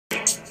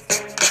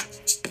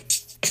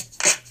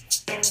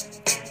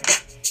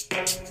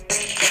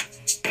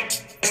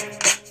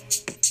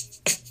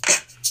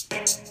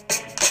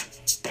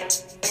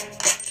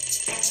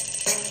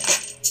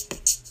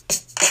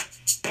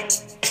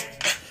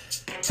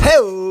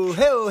Hey-o,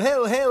 hey-o,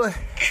 hey-o, hey-o,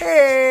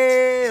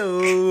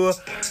 hey-o.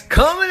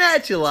 Coming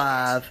at you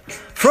live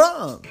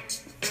from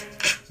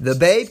the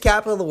babe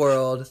capital of the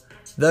world,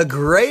 the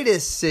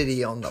greatest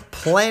city on the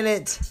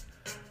planet,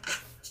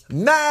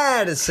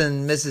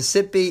 Madison,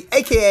 Mississippi,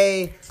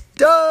 a.k.a.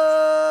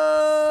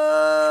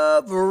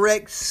 Dub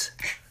Ricks.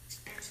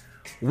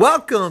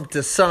 Welcome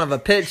to Son of a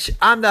Pitch.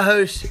 I'm the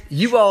host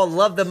you all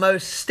love the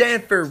most,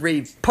 Stanford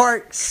Reed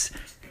Parks,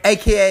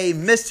 a.k.a.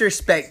 Mr.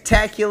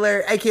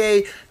 Spectacular,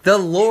 a.k.a. the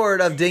Lord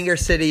of Dinger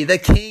City, the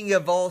King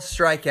of all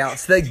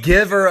strikeouts, the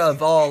Giver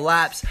of all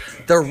laps,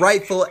 the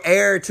rightful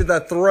heir to the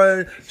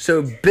throne.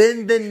 So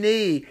bend the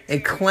knee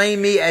and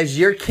claim me as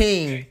your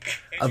king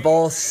of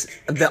all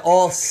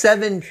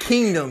seven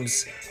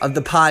kingdoms of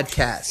the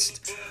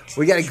podcast.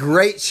 We got a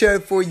great show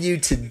for you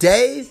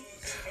today.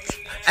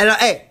 And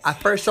I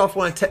first off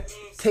want to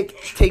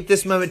take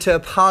this moment to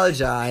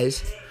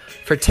apologize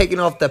for taking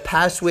off the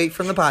past week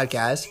from the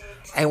podcast.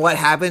 And what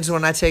happens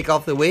when I take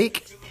off the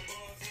week?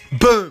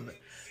 Boom!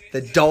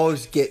 The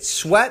dogs get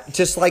swept,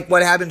 just like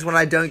what happens when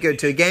I don't go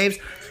to games.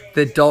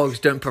 The dogs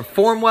don't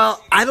perform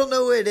well. I don't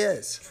know what it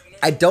is.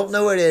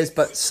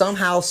 But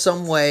somehow,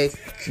 some way,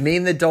 me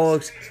and the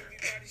dogs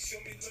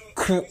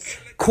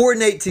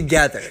coordinate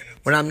together.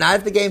 When I'm not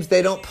at the games,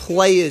 they don't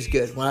play as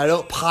good. When I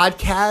don't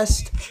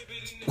podcast,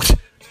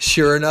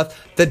 sure enough,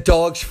 the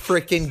dogs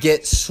freaking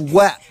get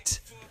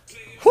swept.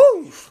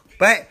 Whew!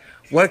 But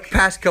what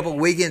past couple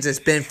weekends it's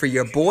been for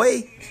your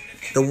boy,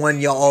 the one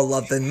y'all all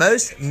love the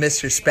most,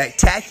 Mr.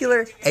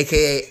 Spectacular,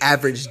 a.k.a.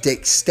 Average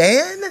Dick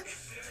Stan.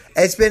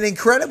 It's been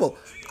incredible.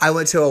 I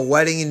went to a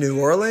wedding in New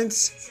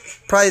Orleans.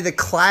 Probably the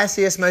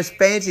classiest, most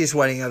fanciest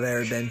wedding I've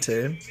ever been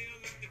to.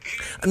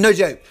 No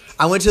joke.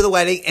 I went to the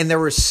wedding and there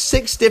were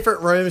 6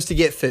 different rooms to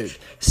get food.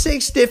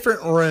 6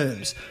 different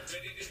rooms.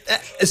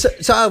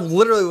 So I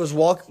literally was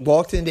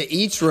walked into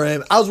each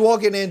room. I was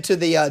walking into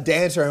the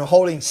dance room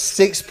holding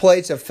 6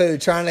 plates of food,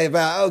 trying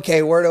to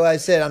okay, where do I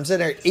sit? I'm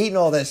sitting there eating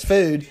all this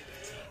food.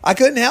 I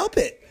couldn't help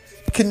it.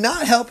 Could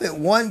not help it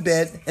one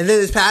bit. And then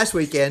this past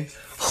weekend,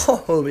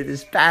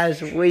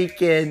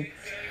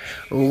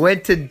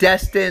 went to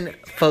Destin,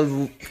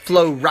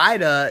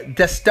 Florida,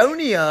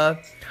 Destonia.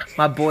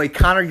 My boy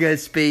Connor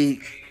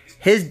Goodspeed,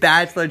 his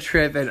bachelor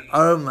trip, and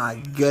oh my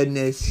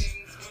goodness.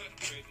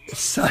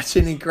 Such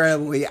an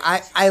incredible week.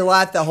 I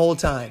laughed the whole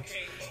time.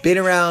 Being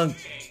around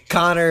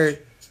Connor,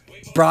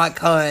 Brock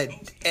Hunt,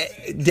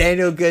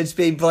 Daniel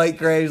Goodspeed, Blake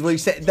Graves,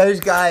 Luke, those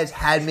guys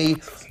had me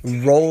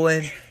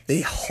rolling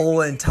the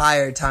whole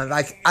entire time.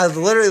 I was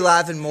literally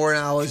laughing more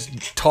than I was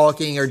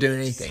talking or doing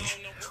anything,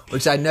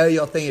 which I know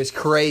y'all think is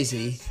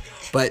crazy,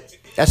 but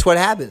that's what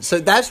happens. So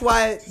that's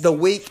why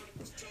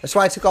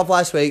I took off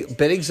last week. A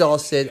bit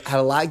exhausted,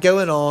 had a lot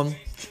going on,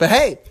 but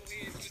hey,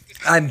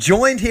 I'm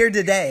joined here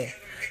today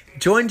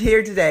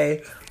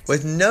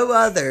with no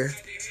other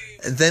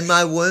than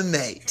my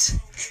roommate,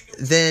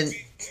 than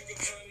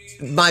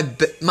my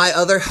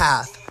other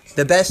half,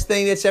 the best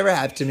thing that's ever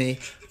happened to me,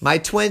 my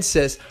twin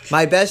sis,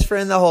 my best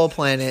friend in the whole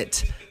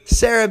planet,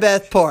 Sarah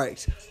Beth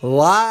Parks,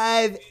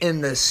 live in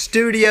the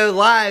studio,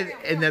 live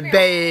in the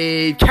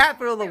babe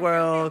capital of the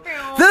world,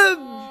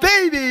 the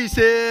baby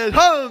sis,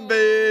 home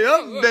babe,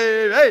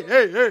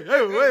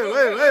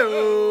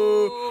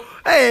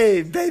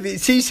 hey, baby,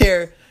 she's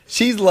here.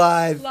 She's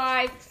live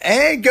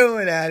and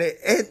going at it.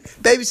 And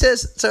baby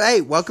says, so hey,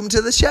 welcome to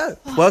the show.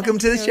 Welcome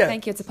to the show.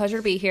 Thank you. It's a pleasure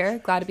to be here.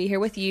 Glad to be here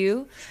with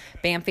you,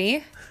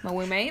 Bamfy, my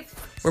roommate.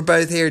 We're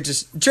both here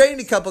just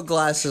drinking a couple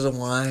glasses of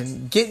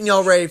wine, getting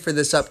y'all ready for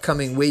this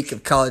upcoming week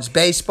of college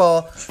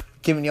baseball,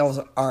 giving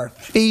y'all our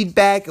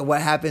feedback of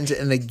what happens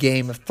in the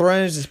Game of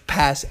Thrones this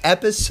past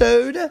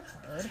episode.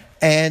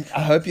 And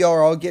I hope y'all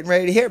are all getting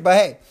ready to hear it. But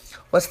hey,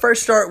 let's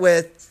first start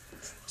with,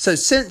 so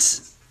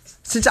since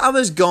I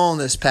was gone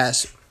this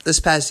past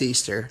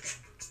Easter,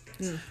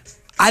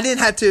 I didn't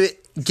have to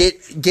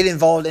get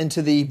involved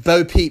into the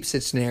Bo Peeps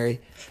scenario,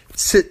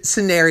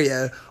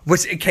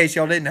 which, in case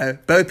y'all didn't know,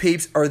 Bo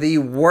Peeps are the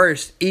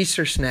worst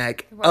Easter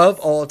snack of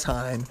all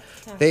time.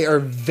 They are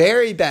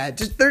very bad.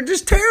 They're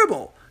just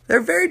terrible. They're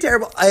very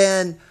terrible.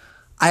 And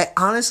I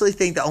honestly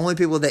think the only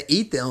people that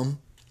eat them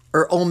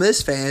are Ole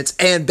Miss fans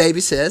and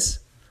baby sis.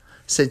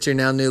 Since you're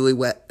now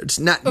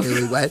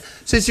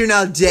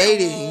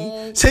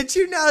since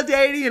you're now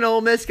dating an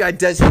Ole Miss guy,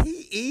 does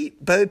he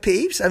eat Bo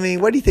Peeps? I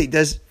mean, what do you think?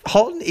 Does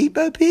Holton eat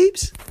Bo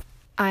Peeps?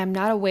 I am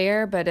not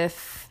aware, but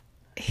if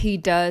he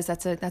does,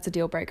 that's a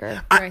deal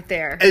breaker right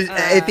there.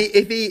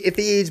 If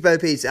he eats Bo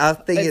Peeps, I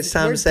think it's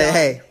time to say, done.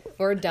 hey,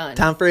 we're done.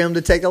 Time for him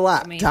to take a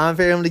lap. Time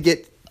for him to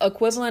get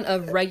equivalent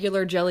of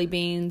regular jelly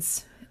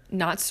beans,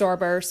 not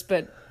Starburst,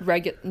 but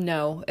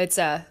no, it's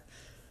a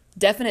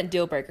definite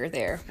deal breaker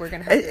there. We're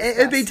going to have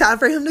it'd be time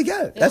for him to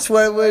go. Yeah, that's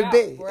what it would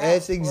be.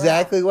 That's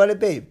exactly what it'd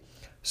be.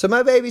 So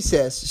my baby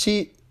sis,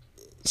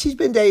 she's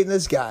been dating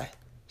this guy.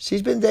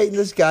 She's been dating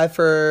this guy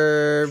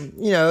for,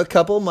 a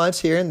couple of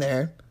months here and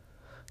there.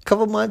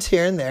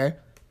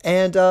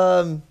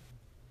 And,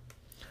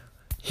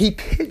 He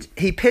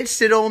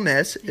pitched at Ole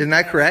Miss. Isn't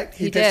that correct?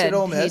 He pitched did. at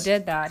Ole Miss. He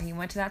did that. He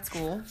went to that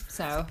school.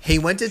 So he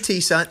went to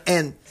Tucson,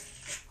 and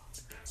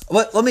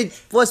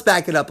let's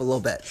back it up a little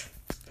bit.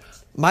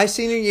 My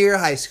senior year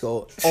of high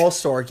school,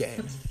 all-star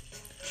game.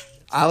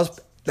 I was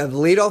the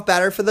leadoff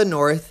batter for the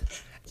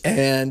North,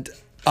 and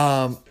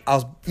I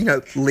was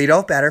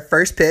leadoff batter,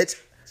 first pitch.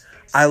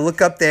 I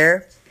look up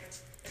there,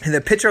 and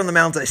the pitcher on the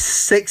mound's a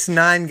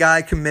 6'9"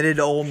 guy committed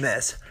to Ole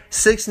Miss.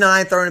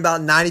 6'9", throwing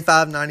about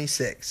 95,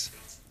 96.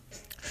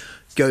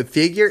 Go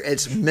figure,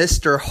 it's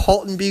Mr.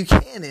 Halton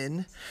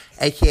Buchanan,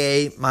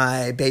 a.k.a.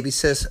 my baby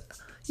sis,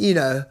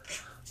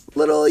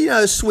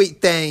 little,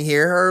 sweet thing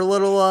here. Her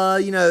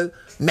little,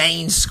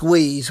 main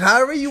squeeze.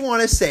 However you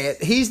want to say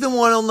it. He's the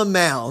one on the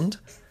mound.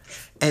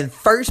 And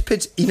first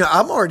pitch,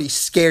 I'm already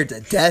scared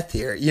to death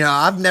here.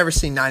 I've never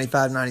seen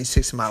 95,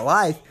 96 in my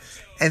life.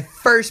 And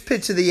first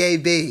pitch of the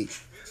AB.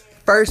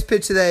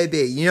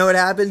 You know what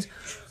happens?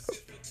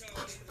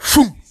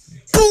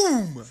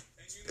 Boom!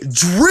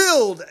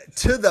 Drilled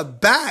to the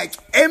back.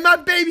 And my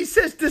baby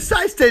sis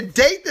decides to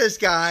date this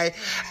guy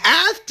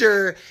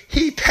after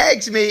he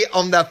pegs me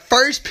on the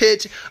first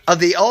pitch of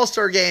the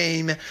All-Star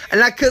game.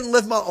 And I couldn't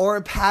lift my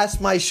arm past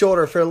my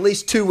shoulder for at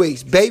least 2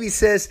 weeks. Baby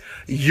sis,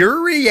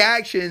 your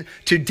reaction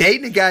to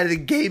dating a guy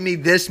that gave me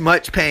this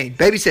much pain.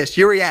 Baby sis,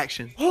 your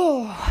reaction.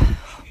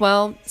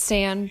 Well,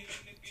 Stan,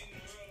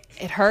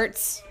 it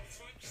hurts.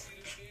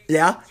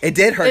 Yeah, it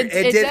did hurt.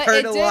 It did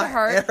hurt a lot.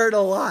 Hurt. It hurt a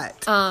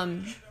lot.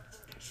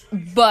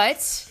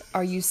 But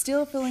are you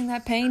still feeling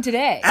that pain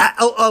today?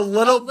 A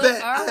little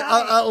bit.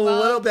 Right. A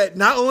little bit.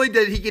 Not only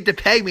did he get to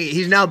peg me,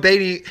 he's now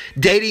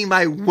dating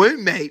my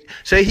roommate,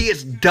 so he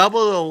gets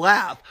double the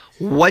laugh.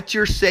 What's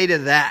your say to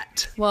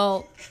that?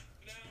 Well,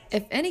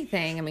 if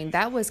anything,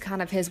 that was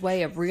kind of his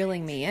way of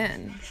reeling me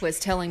in, was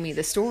telling me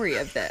the story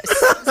of this.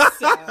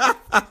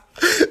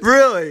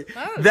 Really?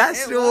 Oh,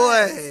 that's the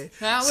way.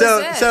 That was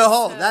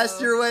so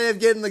that's your way of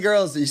getting the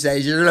girls these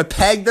days. You're going to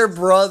peg her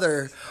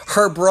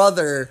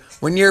brother,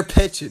 when you're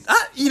pitching.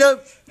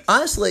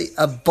 Honestly,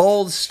 a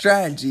bold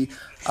strategy.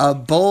 A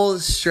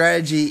bold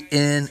strategy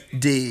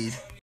indeed.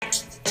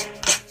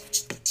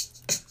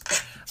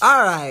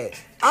 All right.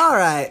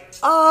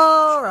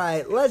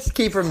 Let's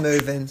keep her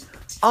moving.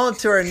 On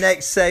to our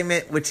next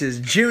segment, which is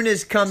June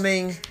is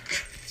coming.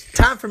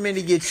 Time for me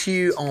to get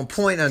you on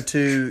point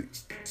onto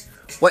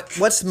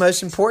what's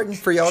most important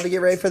for y'all to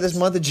get ready for this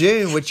month of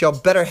June, which y'all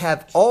better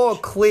have all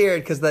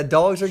cleared because the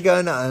dogs are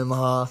going to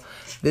Omaha.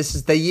 This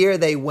is the year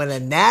they win a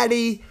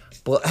natty.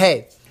 But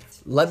hey,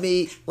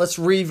 let's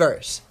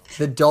reverse.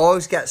 The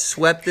dogs got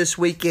swept this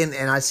weekend,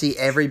 and I see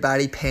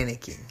everybody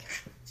panicking.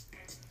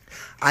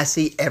 I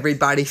see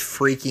everybody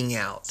freaking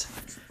out.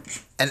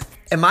 And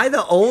am I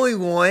the only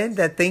one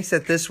that thinks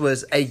that this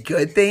was a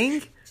good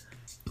thing?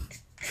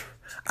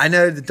 I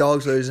know the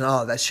dogs losing.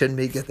 Oh, that shouldn't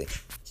be a good thing.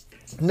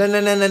 No.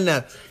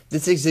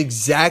 This is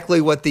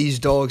exactly what these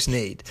dogs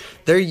need.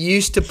 They're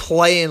used to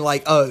playing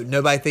like, oh,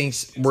 nobody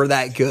thinks we're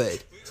that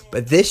good.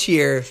 But this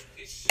year,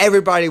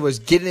 everybody was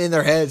getting in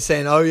their head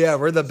saying, oh, yeah,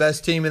 we're the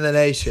best team in the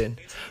nation.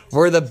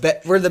 We're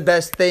the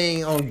best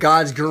thing on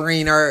God's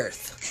green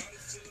earth.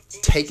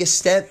 Take a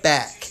step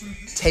back.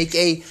 Take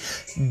a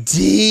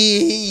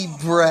deep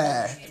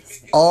breath.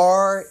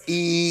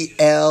 RELAX.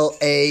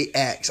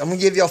 I'm going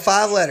to give y'all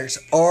 5 letters.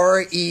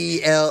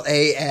 RELAX.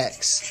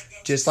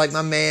 Just like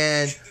my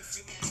man,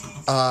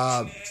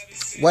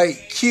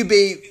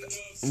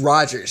 QB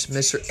Rodgers,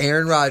 Mr.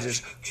 Aaron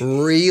Rodgers.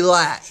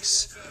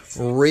 Relax.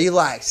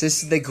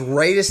 This is the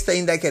greatest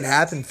thing that could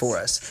happen for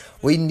us.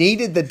 We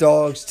needed the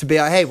dogs to be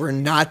like, hey, we're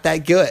not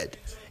that good.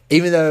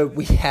 Even though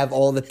we have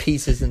all the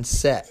pieces in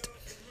set.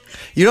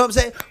 You know what I'm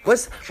saying?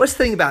 Let's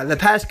think about it. In the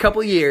past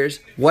couple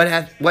years,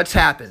 what's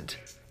happened?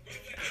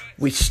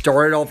 We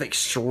started off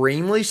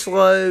extremely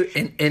slow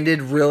and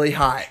ended really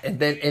hot, and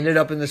then ended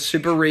up in the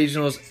Super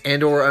Regionals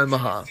and/or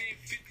Omaha.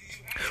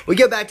 We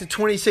go back to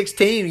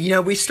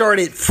 2016. We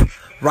started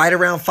right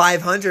around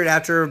 500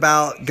 after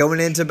going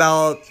into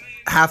about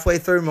halfway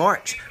through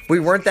March.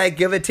 We weren't that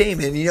good of a team,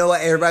 and you know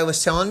what everybody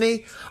was telling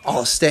me?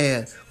 Oh,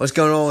 Stan, what's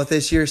going on with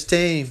this year's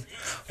team?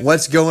 And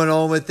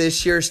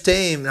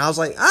I was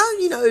like,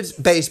 it's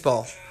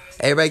baseball.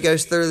 Everybody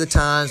goes through the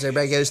times.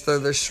 Everybody goes through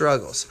their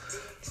struggles.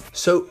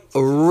 So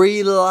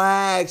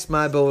relax,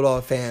 my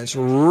Bulldog fans.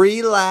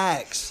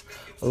 Relax.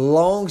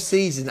 Long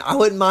season. I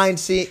wouldn't mind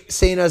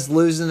seeing us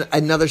losing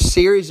another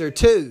series or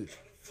 2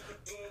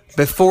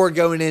 before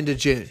going into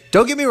June.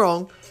 Don't get me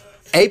wrong.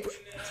 April,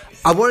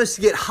 I want us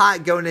to get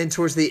hot going in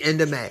towards the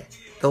end of May.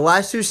 The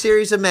last 2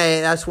 series of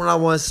May, that's when I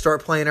want us to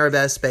start playing our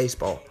best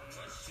baseball.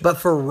 But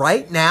for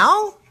right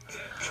now,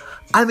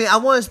 I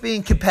want us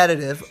being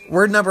competitive.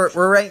 We're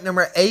ranked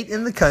number 8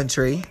 in the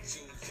country.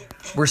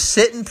 We're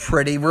sitting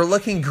pretty. We're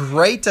looking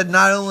great to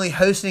not only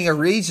hosting a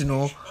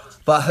regional,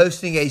 but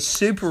hosting a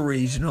super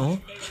regional.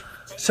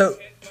 So,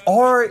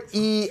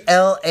 RELAX.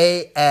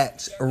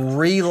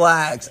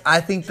 Relax.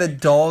 I think the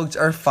dogs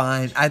are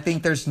fine. I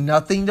think there's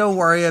nothing to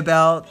worry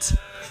about.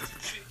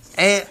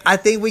 And I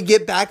think we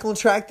get back on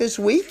track this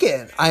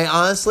weekend. I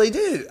honestly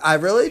do. I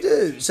really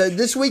do. So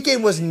this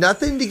weekend was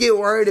nothing to get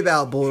worried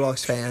about,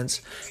 Bulldogs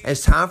fans.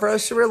 It's time for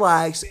us to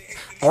relax.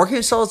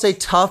 Arkansas is a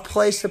tough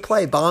place to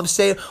play. Bomb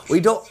State,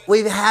 we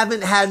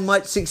haven't had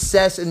much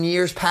success in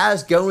years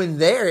past going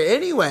there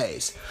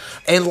anyways.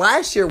 And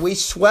last year we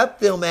swept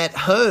them at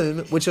home,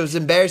 which was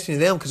embarrassing to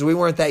them because we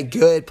weren't that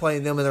good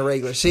playing them in the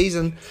regular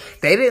season.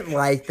 They didn't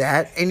like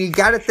that, and you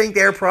got to think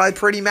they're probably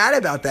pretty mad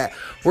about that.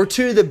 We're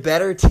two of the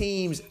better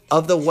teams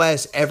of the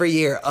West every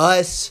year.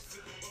 Us,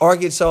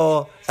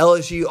 Arkansas,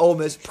 LSU, Ole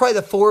Miss, probably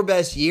the four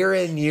best year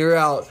in, year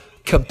out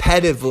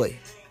competitively,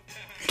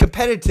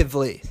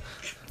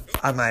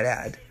 I might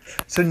add.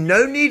 So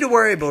no need to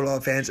worry,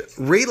 Bulldog fans.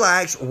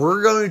 Relax.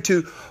 We're going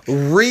to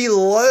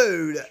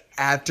reload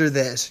after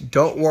this.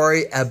 Don't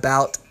worry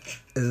about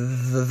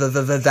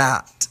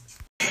that.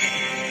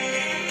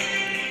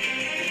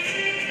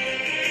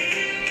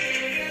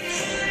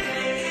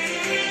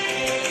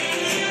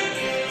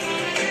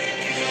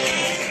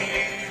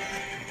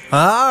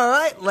 All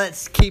right,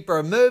 let's keep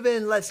her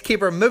moving. Let's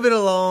keep her moving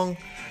along.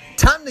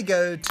 Time to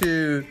go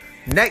to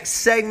next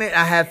segment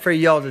I have for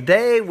y'all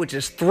today, which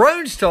is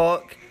Thrones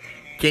Talk.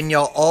 Getting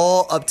y'all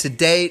all up to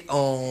date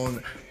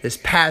on this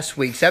past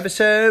week's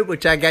episode,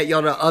 which I got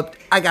y'all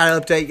I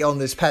got to update y'all on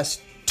this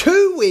past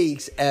 2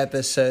 weeks'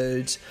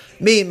 episodes.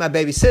 Me and my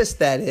baby sis,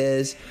 that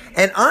is.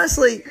 And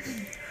honestly,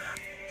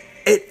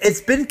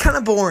 it's been kind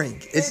of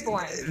boring. It's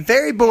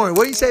very boring.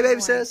 What do you say,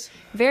 baby sis?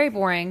 Very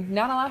boring.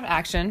 Not a lot of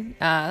action.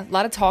 A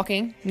lot of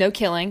talking. No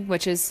killing,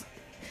 which is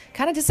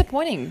kind of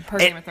disappointing per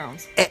Game of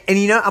Thrones. And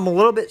you know, I'm a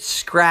little bit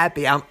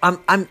scrappy.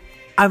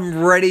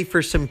 I'm ready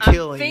for some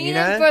killing. I'm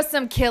fiending for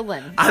some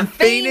killing. I'm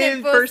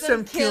fiending for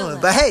some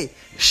killing. But hey,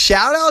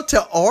 shout out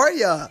to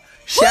Arya.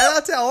 Shout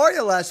out to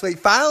Arya last week.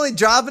 Finally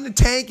dropping a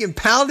tank and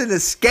pounding a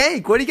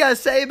skank. What do you guys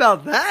say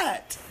about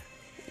that?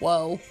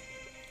 Whoa.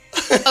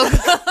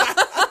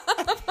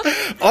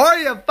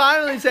 Arya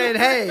finally saying,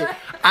 hey,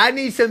 I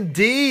need some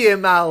D in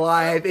my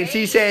life. And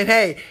she's saying,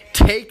 hey,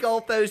 take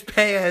off those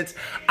pants.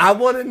 I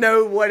want to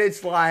know what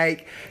it's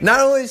like. Not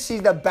only is she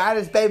the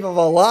baddest babe of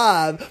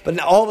alive, but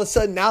all of a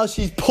sudden now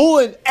she's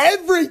pulling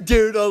every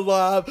dude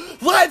alive.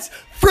 Let's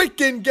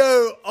freaking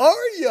go,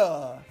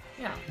 Arya.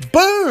 Yeah.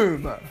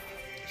 Boom.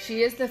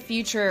 She is the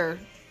future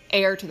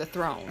heir to the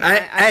throne.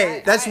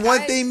 That's one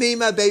thing me and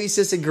my baby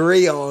sis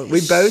agree on. We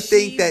both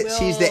think that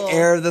she's the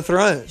heir of the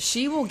throne.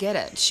 She will get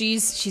it.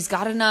 She's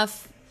got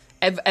enough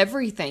of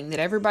everything that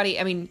everybody.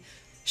 I mean,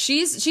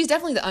 she's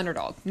definitely the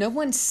underdog. No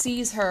one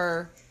sees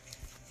her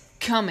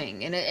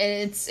coming, and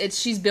it's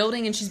she's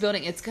building and she's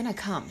building. It's gonna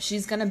come.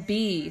 She's gonna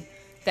be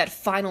that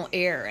final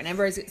heir, and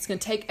it's gonna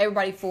take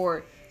everybody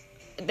for.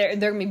 They're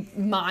gonna be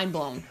mind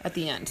blown at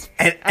the end.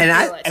 And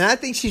I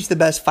think she's the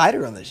best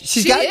fighter on this.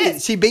 She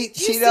beat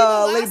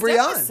Lady Brienne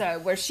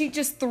episode where she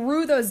just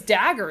threw those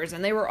daggers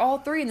and they were all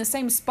three in the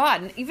same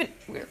spot, and even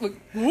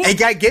it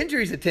got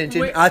Gendry's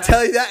attention. I'll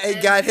tell you that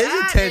it got his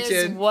attention.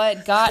 Is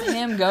what got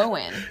him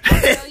going.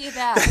 I'll tell you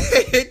that.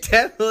 It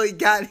definitely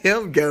got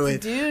him going.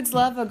 Dudes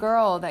love a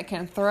girl that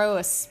can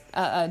throw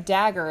a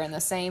dagger in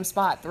the same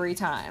spot 3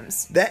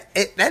 times. That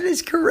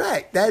is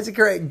correct. That is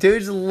correct.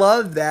 Dudes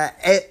love that.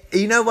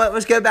 You know what?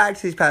 Let's go back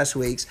to these past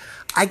weeks.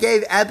 I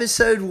gave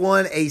episode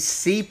 1 a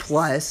C+.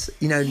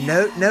 You know,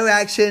 no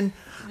action.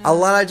 A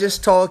lot of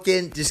just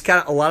talking, just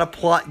kind of a lot of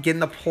plot,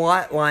 getting the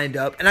plot lined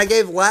up. And I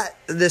gave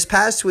this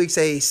past week's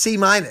a C-,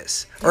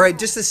 or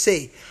just a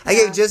C. I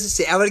gave it just a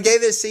C. I would have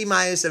gave it a C-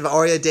 if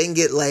Arya didn't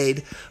get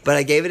laid, but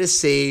I gave it a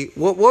C.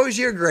 What was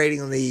your grading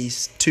on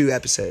these 2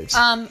 episodes?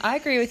 I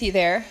agree with you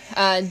there.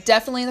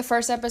 Definitely the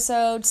first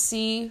episode,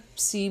 C+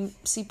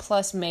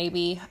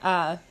 maybe.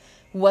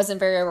 Wasn't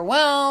very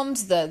overwhelmed.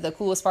 The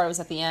coolest part was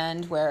at the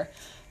end where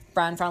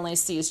Bran finally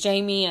sees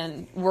Jaime,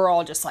 and we're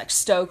all just like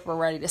stoked. We're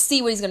ready to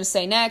see what he's going to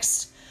say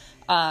next.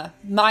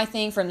 My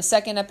thing from the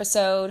second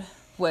episode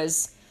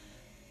was,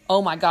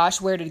 oh my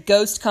gosh, where did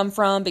Ghost come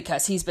from?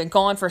 Because he's been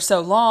gone for so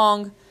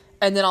long.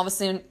 And then all of a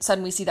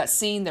sudden we see that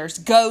scene. There's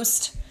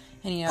Ghost.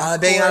 And, you know,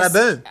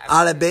 boom.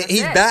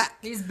 He's back.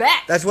 He's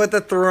back. That's what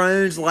the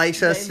Thrones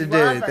likes us to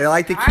do. They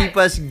like to keep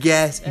us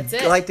guessing.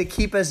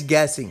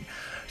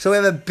 So we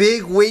have a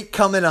big week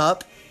coming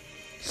up.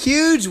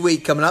 Huge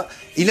week coming up.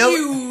 You know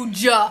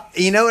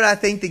what I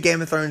think the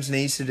Game of Thrones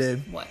needs to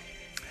do? What?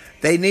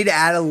 They need to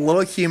add a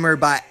little humor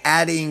by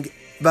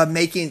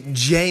making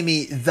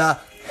Jaime the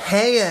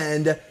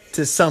hand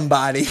to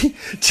somebody.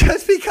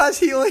 Just because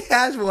he only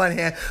has one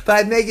hand.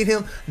 By making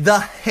him the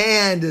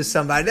hand to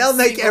somebody. That'll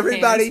make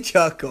everybody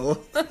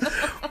chuckle.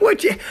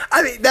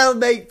 That'll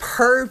make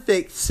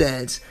perfect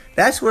sense.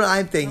 That's what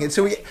I'm thinking.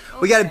 So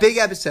we got a big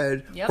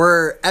episode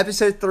where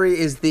episode 3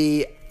 is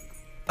the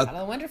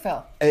Battle of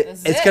Winterfell.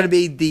 It's going to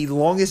be the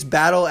longest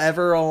battle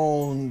ever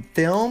on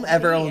film,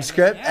 ever on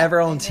script, ever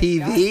on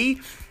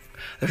TV.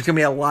 There's going to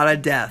be a lot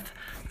of death.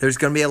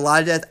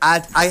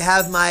 I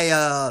have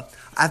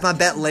my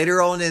bet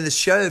later on in the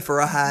show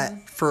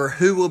for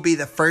who will be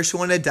the first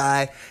one to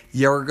die.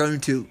 You're going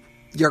to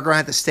you're going to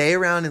have to stay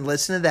around and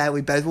listen to that.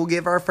 We both will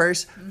give our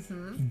first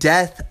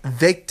death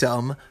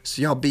victim.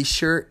 So y'all be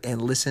sure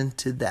and listen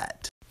to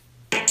that.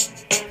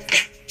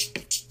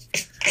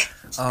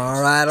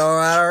 All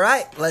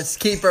right. Let's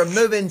keep her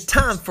moving.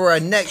 Time for our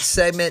next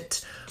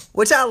segment,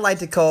 which I like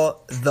to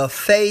call The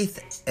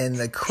Faith and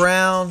the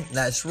Crown.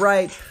 That's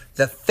right.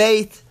 The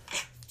Faith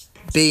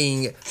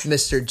being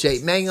Mr.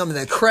 Jake Mangum, and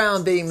the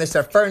Crown being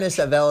Mr. Furness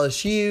of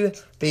LSU,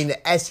 being the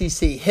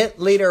SEC hit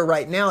leader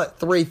right now at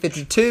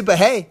 352. But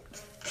hey,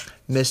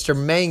 Mr.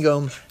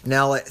 Mangum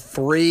now at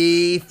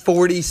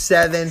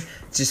 347,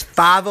 just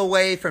 5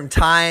 away from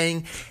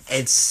tying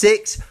and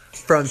 6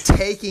 from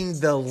taking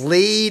the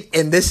lead.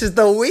 And this is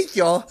the week,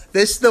 y'all.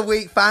 This is the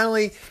week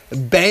finally.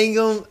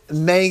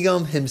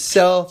 Mangum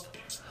himself,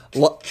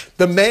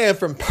 the man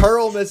from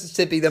Pearl,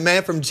 Mississippi, the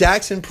man from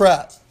Jackson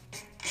Prep,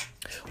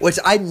 which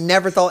I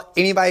never thought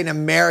anybody in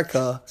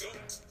America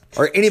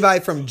or anybody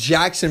from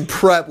Jackson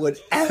Prep would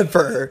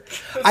ever.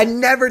 I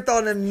never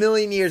thought in a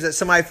million years that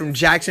somebody from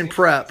Jackson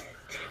Prep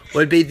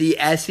would be the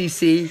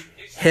SEC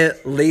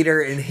hit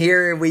leader. And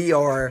here we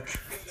are,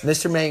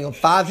 Mr. Mangum,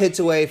 5 hits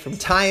away from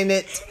tying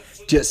it,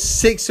 just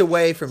 6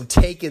 away from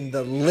taking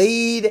the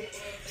lead.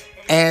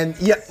 And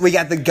yeah, we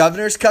got the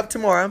Governor's Cup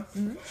tomorrow.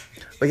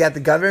 We got the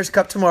Governor's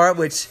Cup tomorrow,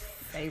 which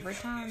favorite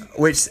time.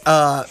 Which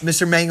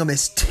Mr. Mangum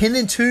is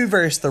 10-2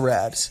 versus the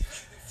Rebs.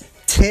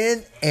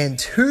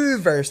 10-2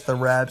 versus the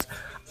Rebs.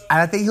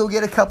 I think he'll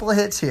get a couple of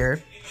hits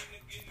here.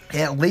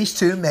 At least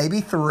 2,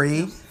 maybe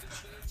 3.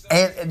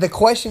 And the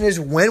question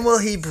is, when will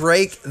he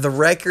break the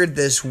record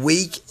this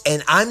week?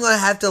 And I'm going to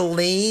have to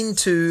lean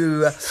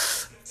to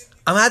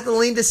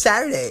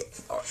Saturday.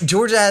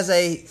 Georgia has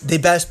the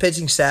best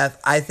pitching staff,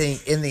 I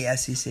think, in the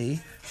SEC.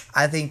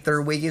 I think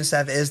their weekend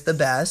staff is the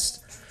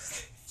best.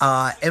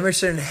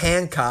 Emerson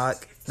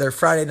Hancock, their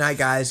Friday night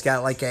guys,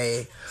 got like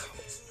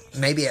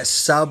maybe a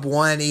sub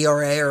 1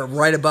 ERA or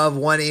right above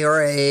 1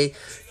 ERA.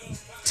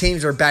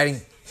 Teams are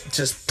batting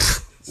just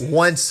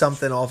 1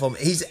 something off him.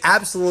 He's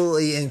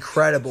absolutely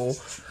incredible.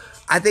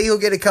 I think he'll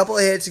get a couple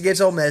of hits against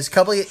Ole Miss.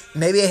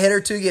 Maybe a hit or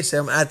 2 against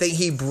him. I think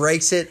he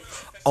breaks it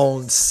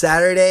on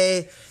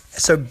Saturday.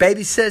 So,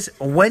 Baby Sis,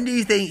 when do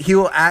you think he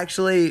will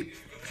actually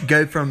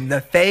go from the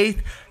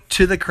Faith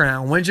to the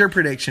Crown? When's your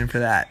prediction for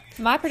that?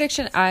 My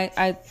prediction,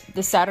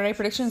 the Saturday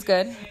prediction is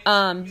good.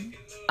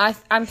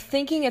 I'm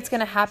thinking it's going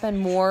to happen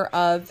more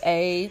of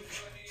a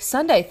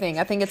Sunday thing.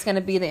 I think it's going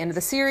to be the end of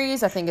the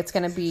series. I think it's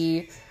going to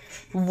be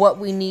what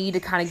we need to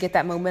kind of get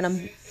that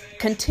momentum,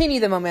 continue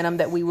the momentum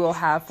that we will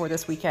have for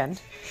this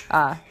weekend.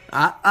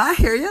 I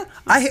hear you.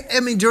 I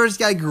mean, Georgia's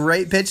got a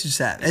great pitching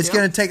staff. It's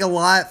going to take a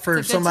lot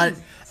for somebody.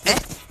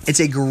 It's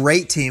a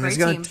great team. It's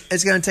going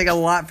to take a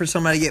lot for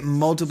somebody to get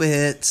multiple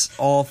hits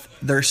off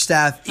their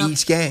staff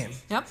each game.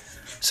 Yep.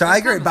 So I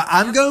agree, but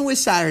I'm going with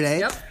Saturday.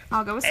 Yep.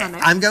 I'll go with Sunday.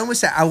 I'm going with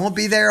Saturday. I won't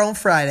be there on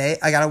Friday.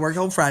 I got to work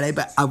on Friday,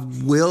 but I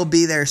will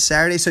be there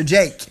Saturday. So,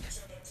 Jake,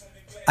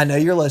 I know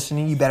you're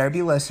listening. You better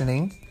be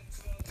listening.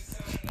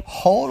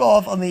 Hold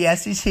off on the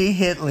SEC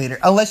hit leader.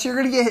 Unless you're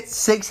going to get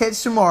 6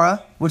 hits tomorrow,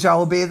 which I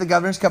will be at the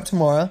Governor's Cup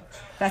tomorrow.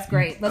 That's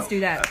great. Let's do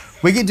that.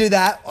 We can do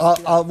that.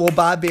 We'll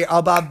buy beer.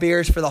 I'll buy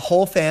beers for the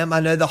whole fam. I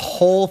know the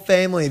whole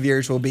family of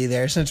yours will be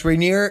there since we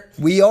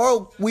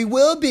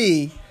will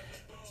be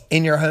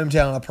in your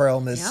hometown of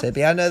Pearl, Mississippi.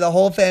 Yep. I know the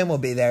whole fam will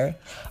be there.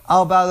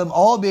 I'll buy them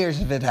all beers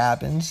if it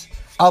happens.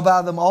 I'll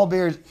buy them all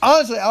beers.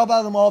 Honestly, I'll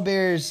buy them all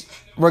beers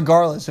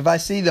regardless. If I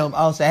see them,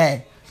 I'll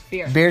say,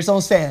 hey, beers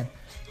on stand.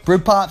 Brew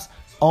Pops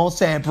on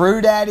stand. Brew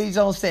Daddies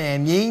on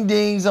stand. Ying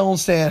Dings on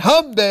stand.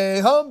 Hum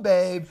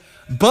babe.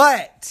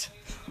 But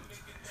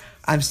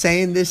I'm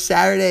saying this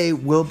Saturday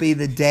will be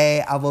the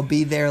day I will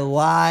be there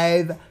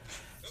live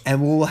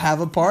and we will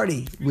have a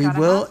party. We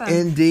will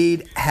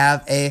indeed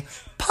have a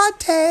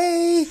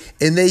party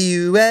in the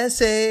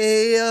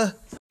USA.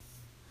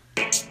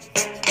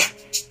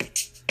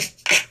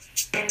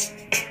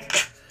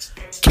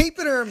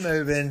 Keeping her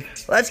moving.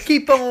 Let's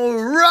keep on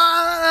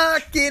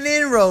rocking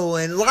and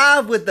rolling.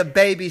 Live with the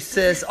Baby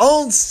Sis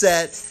on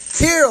set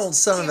here on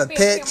Son of a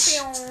Pitch.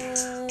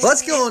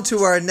 Let's go on to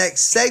our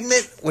next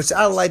segment, which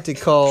I like to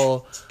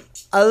call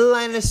A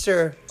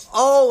Lannister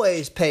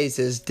Always Pays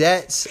His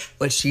Debts,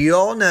 which you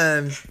all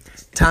know.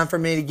 Time for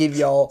me to give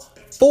y'all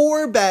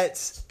 4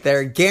 bets that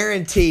are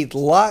guaranteed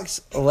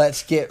locks.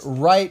 Let's get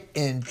right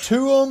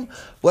into them.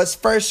 Let's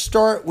first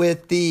start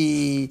with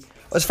the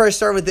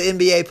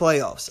NBA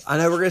playoffs. I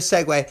know we're going to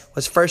segue.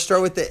 Let's first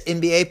start with the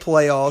NBA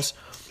playoffs,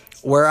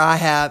 where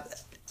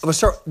we'll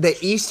start the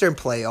Eastern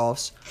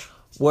playoffs,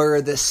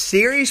 where the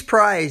series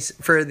prize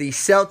for the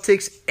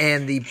Celtics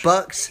and the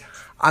Bucks,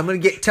 I'm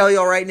going to tell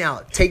y'all right now,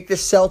 take the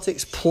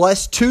Celtics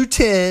plus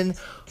 210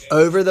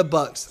 over the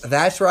Bucks.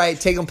 That's right,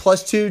 take them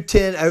plus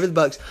 210 over the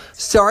Bucks.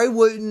 Sorry,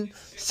 Wooten.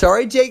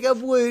 Sorry,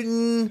 Jacob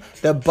Wooten.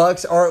 The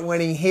Bucks aren't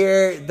winning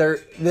here.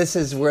 This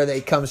is where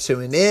they come to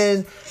an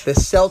end. The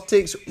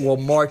Celtics will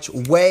march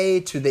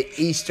way to the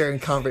Eastern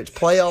Conference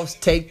playoffs.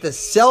 Take the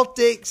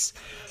Celtics.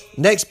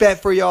 Next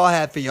bet for y'all, I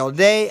have for y'all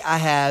today, I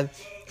have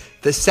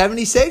the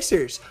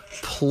 76ers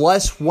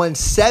plus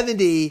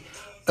 170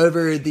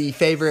 over the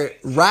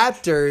favorite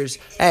Raptors.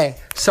 Hey,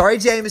 sorry,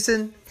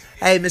 Jameson.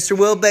 Hey, Mr.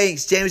 Will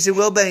Banks, Jameson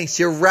Will Banks,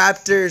 your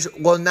Raptors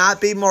will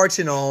not be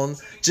marching on.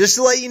 Just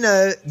to let you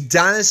know,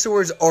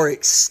 dinosaurs are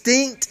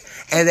extinct,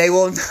 and they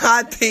will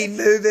not be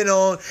moving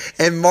on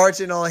and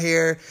marching on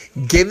here.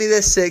 Give me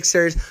the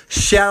Sixers.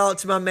 Shout out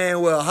to my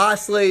man, Will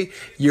Hossley.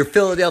 Your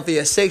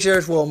Philadelphia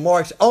Sixers will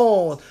march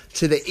on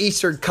to the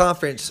Eastern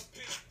Conference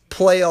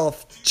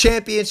playoff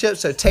championship.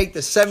 So take the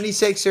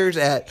 76ers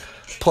at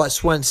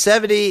plus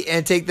 170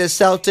 and take the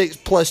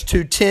Celtics plus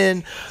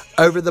 210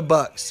 over the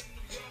Bucks.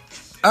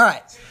 All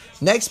right,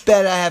 next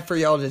bet I have for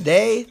y'all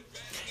today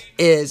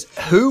is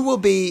who will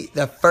be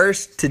the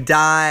first to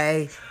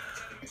die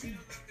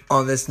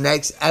on this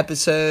next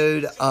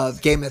episode of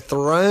Game of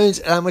Thrones.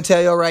 And I'm going to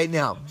tell y'all right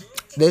now,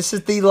 this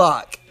is the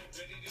lock.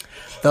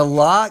 The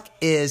lock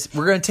is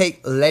we're going to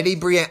take Lady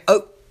Brienne.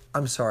 Oh,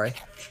 I'm sorry.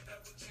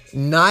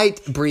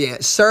 Knight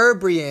Brienne. Sir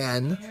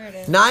Brienne.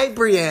 Knight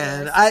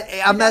Brienne.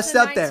 I messed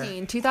up there.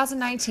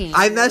 2019.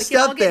 I messed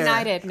up there. We can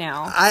all get knighted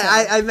now.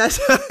 I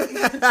messed up.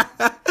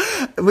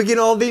 We can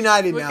all be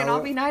knighted now. We can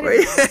all be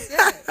knighted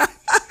now.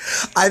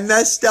 I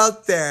messed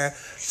up there.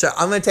 So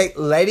I'm going to take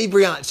Lady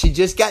Brienne. She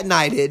just got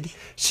knighted.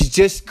 She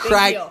just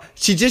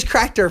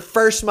cracked her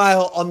first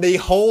smile on the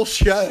whole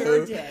show.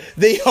 Sure did.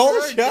 The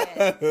whole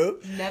show.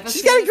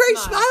 She's got a great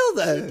smile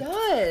though. She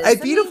does. A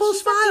beautiful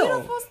smile.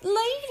 A beautiful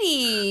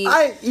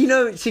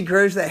lady. She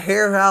grows that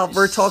hair out.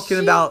 We're talking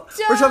about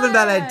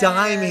a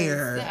dime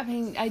here. I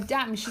mean, a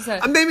dime. She's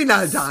a maybe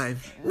not a dime.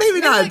 Maybe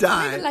not a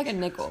dime. Maybe like a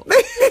nickel.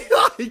 Maybe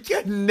like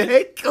a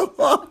nickel.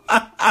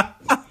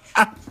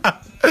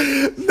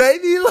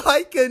 Maybe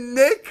like a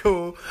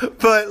nickel.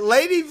 But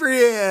Lady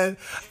Brienne,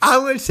 I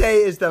would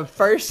say, is the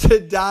first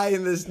to die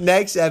in this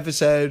next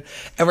episode.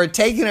 And we're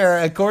taking her,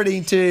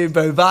 according to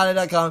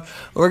Bovada.com,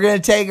 we're going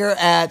to take her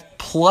at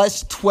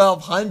plus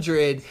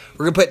 1,200.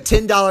 We're going to put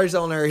 $10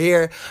 on her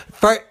here.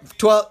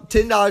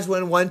 $10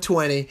 win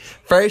 120.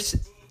 First,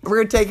 we're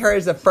going to take her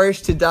as the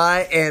first to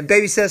die. And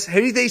Baby says, who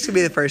do you think is going to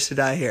be the first to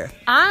die here?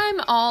 I'm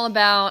all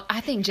about, I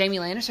think Jaime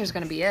Lannister is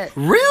going to be it.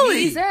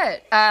 Really? He's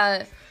it.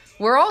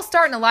 We're all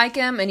starting to like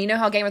him, and you know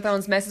how Game of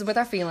Thrones messes with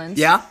our feelings.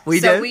 Yeah,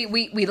 we do. So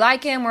we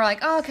like him. We're like,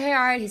 oh, okay,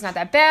 all right, he's not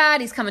that bad.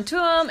 He's coming to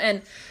him,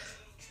 and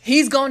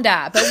he's going to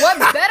die. But what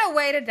better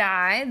way to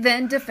die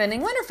than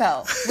defending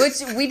Winterfell,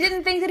 which we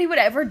didn't think that he would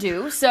ever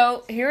do.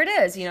 So here it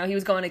is. You know, he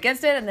was going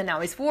against it, and then now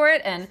he's for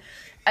it, and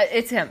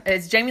it's him.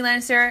 It's Jaime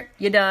Lannister.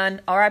 You're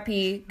done.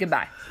 R.I.P.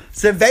 Goodbye.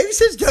 So Baby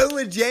says go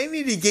with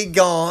Jaime to get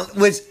gone,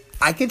 which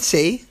I could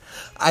see.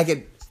 I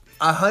could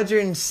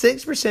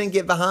 106%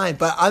 get behind,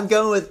 but I'm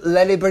going with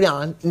Lady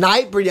Brienne,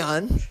 Knight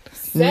Brienne,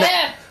 Sir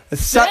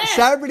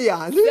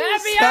Brienne.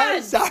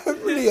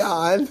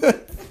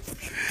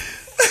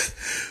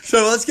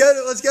 So let's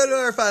go to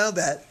our final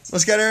bet.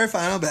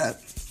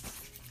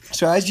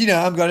 So as you know,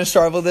 I'm going to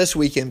Starville this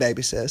weekend,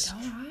 Baby sis. All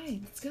right,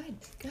 that's good.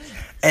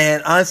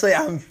 And honestly,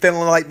 I'm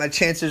feeling like my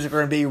chances are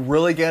going to be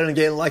really good and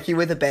getting lucky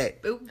with a babe.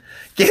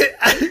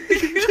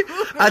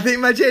 I think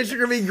my chances are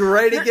going to be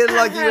great at getting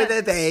lucky with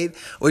a babe,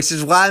 which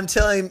is why I'm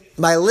telling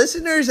my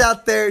listeners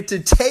out there to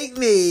take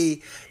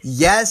me.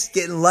 Yes,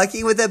 getting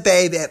lucky with a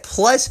babe at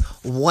plus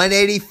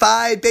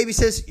 185. Baby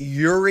says,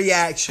 your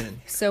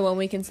reaction. So when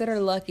we consider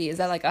lucky, is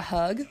that like a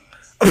hug?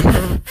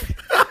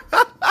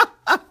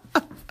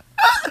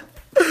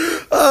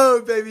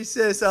 Oh, Baby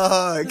sis,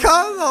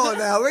 come on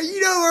now.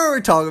 You know what we're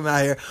talking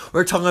about here.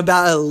 We're talking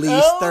about at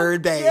least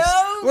third base.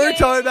 No, we're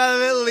talking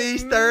about at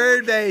least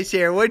third base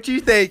here. What you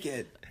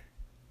thinking?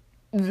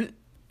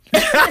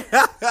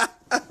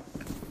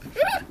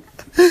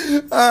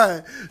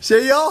 Alright, so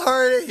y'all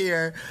heard it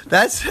here.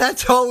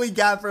 That's all we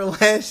got for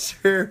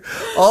Lannister.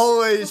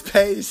 Always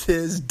pays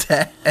his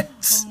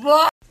debts.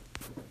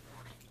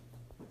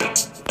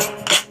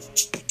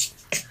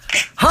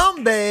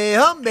 Humbabe,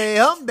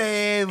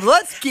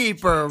 let's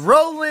keep her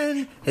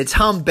rolling. It's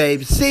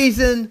Humbabe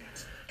season.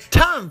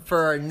 Time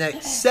for our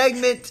next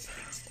segment,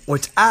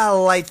 which I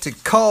like to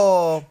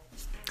call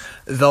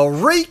the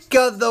Reek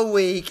of the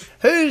Week.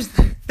 Who's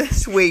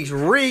this week's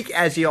Reek?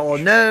 As you all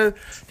know,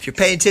 if you're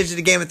paying attention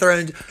to Game of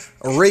Thrones,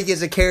 Reek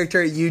is a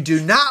character you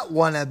do not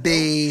want to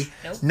be.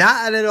 Nope.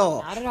 Not at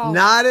all.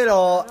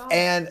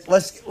 And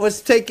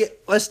let's take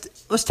a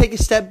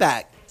step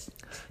back.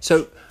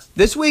 So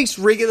this week's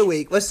Reek of the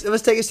Week, let's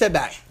take a step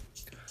back.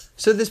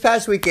 So this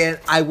past weekend,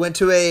 I went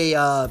to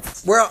I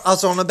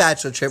was on a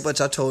bachelor trip,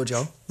 which I told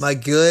y'all. My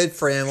good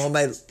friend, one of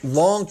my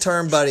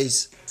long-term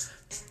buddies,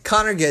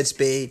 Connor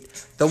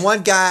Goodspeed, the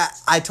one guy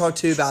I talk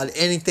to about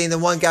anything, the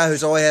one guy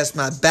who's always has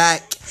my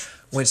back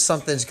when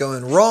something's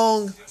going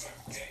wrong.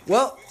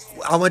 Well,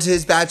 I went to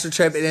his bachelor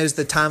trip, and it was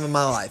the time of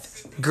my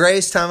life.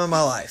 Greatest time of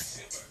my life.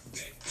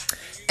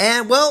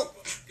 And, well,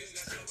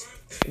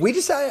 we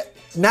decided,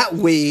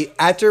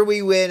 after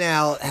we went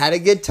out, had a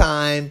good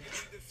time,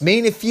 me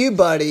and a few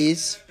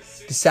buddies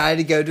decided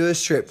to go to a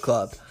strip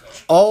club.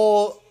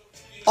 All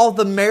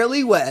the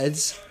merrily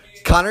weds,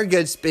 Connor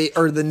Goodspeed,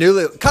 or the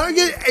newly,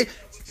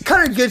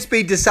 Connor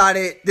Goodspeed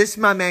decided, this is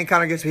my man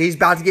Connor Goodspeed, he's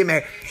about to get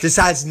married,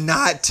 decides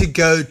not to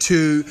go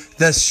to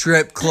the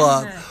strip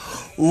club.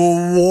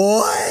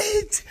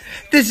 What?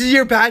 This is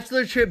your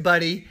bachelor trip,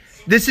 buddy.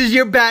 And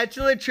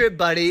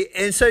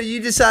so you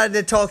decided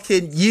to talk to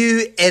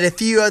you and a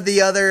few of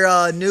the other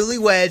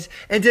newlyweds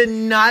and to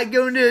not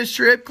go into a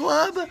strip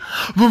club?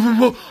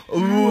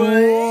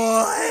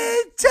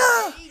 What?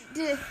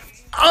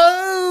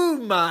 Oh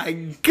my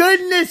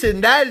goodness.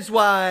 And that is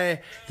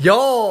why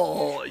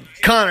y'all,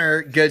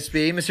 Connor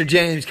Goodspeed, Mr.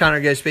 James Connor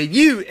Goodspeed,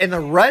 you and the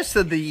rest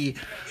of the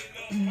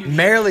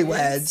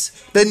newlyweds,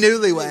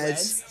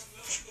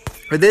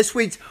 for this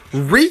week's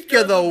Reek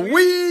of the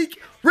Week.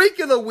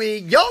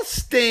 Y'all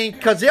stink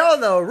because y'all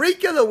the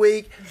Reek of the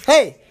Week.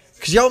 Hey,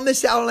 because y'all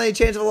missed out on a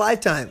chance of a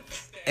lifetime.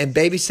 And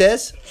baby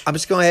sis, I'm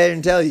just going ahead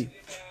and tell you,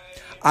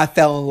 I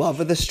fell in love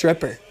with a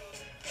stripper.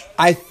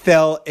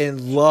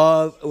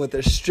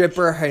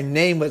 Her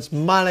name was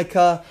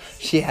Monica.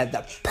 She had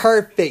the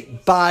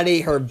perfect body.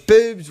 Her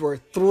boobs were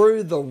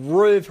through the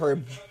roof. Her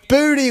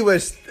booty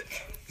was...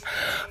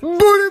 Booty,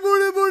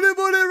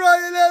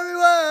 rocking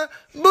everywhere.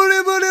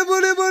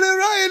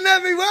 Rocking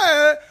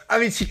everywhere. I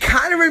mean, she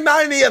kind of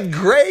reminded me of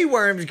Grey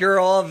Worm's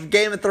girl of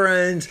Game of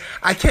Thrones.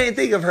 I can't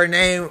think of her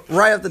name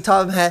right off the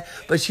top of my head,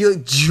 but she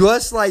looked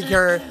just like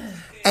her.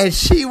 And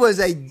she was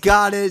a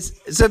goddess.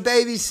 So,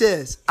 baby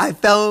sis, I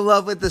fell in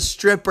love with the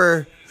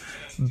stripper.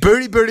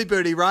 Booty,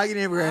 rocking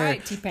everywhere.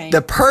 Right, T-Pain.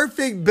 The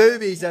perfect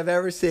boobies I've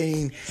ever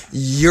seen.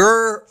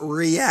 Your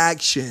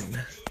reaction.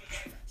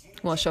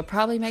 Well, she'll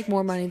probably make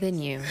more money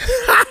than you.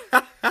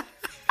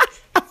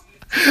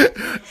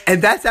 And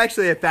that's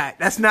actually a fact.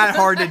 That's not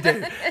hard to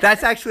do.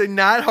 That's actually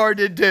not hard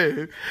to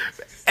do.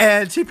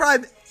 And she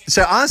probably...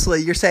 So,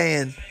 honestly, you're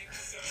saying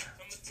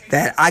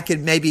that I could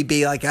maybe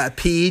be like a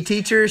PE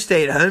teacher,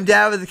 stay-at-home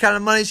dad with the kind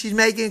of money she's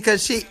making?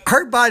 Because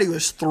her body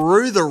was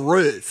through the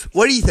roof.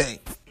 What do you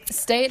think?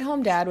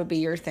 Stay-at-home dad would be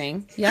your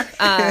thing. Yep.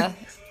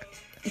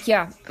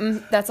 Yeah.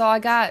 That's all I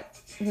got.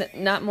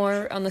 Not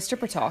more on the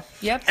stripper talk.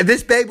 Yep. And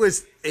this babe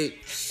was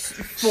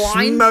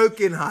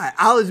smoking hot.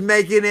 I was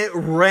making it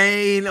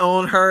rain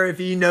on her, if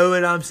you know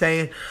what I'm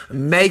saying.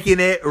 Making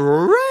it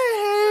rain.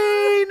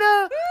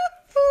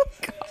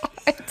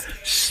 God.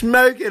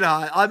 Smoking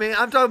hot. I mean,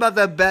 I'm talking about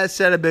the best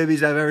set of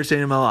boobies I've ever seen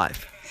in my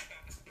life.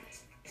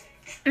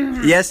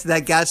 Yes,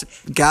 that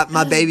got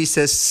my baby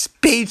sis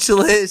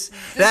speechless.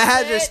 That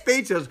has her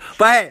speechless.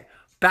 But hey,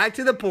 back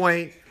to the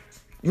point.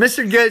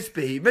 Mr.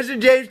 Goodspeed, Mr.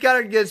 James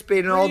Connor Goodspeed,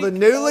 and all the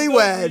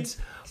newlyweds,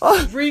 all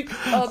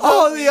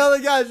the other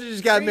guys who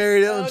just got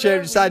married on the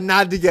trip decided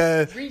not to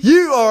go.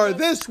 You are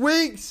this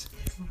week's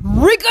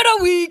Reek of the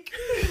Week.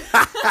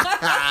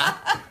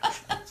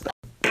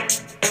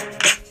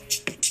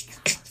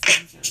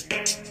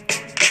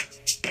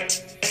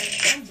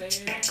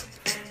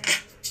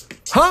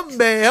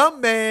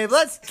 Humbe.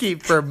 Let's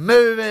keep her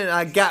moving.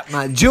 I got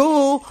my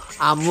jewel.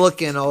 I'm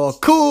looking all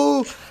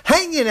cool.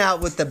 Hanging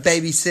out with the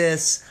baby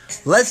sis.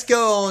 Let's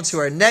go on to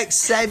our next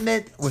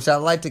segment, which I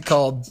like to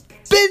call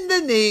Bend the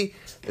Knee.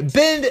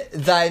 Bend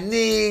thy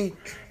knee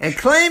and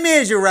claim me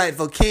as your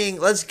rightful king.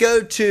 Let's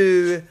go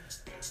to...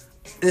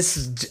 This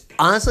is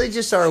honestly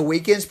just our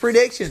weekend's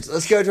predictions.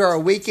 Let's go to our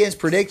weekend's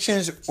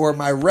predictions, where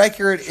my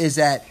record is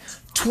at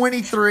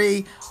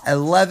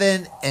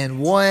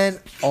 23-11-1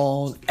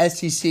 on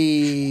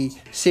SEC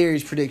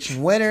Series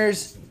prediction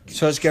winners.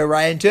 So let's go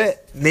right into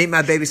it. Me and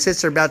my baby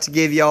sister are about to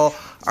give y'all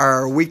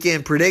our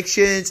weekend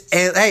predictions.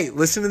 And hey,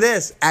 listen to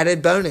this.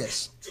 Added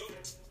bonus.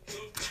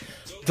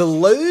 The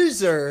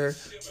loser...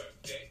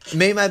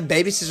 Me and my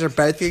baby sister are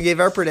both going to give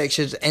our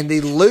predictions. And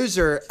the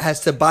loser has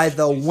to buy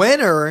the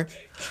winner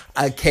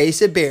a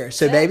case of beer.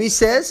 So baby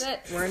says...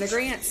 We're in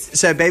agreement.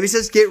 So baby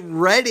says, get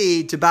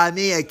ready to buy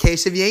me a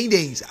case of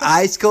Yingdings.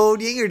 Ice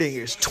cold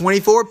Yingerdingers.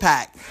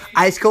 24-pack.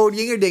 Ice cold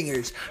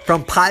Yingerdingers.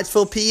 From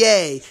Pottsville, PA.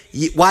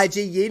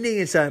 YG Yingding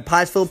and Son.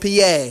 Pottsville,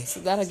 PA. So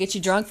that'll get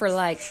you drunk for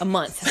like a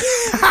month.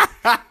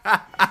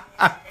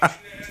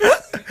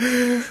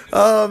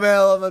 Oh man, I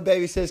love my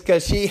baby sis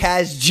because she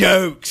has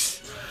jokes.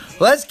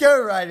 Let's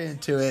go right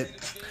into it.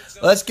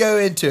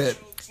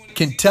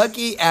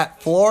 Kentucky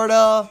at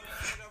Florida.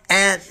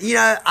 And, you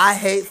know, I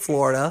hate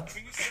Florida.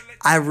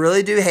 I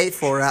really do hate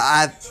Florida.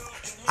 I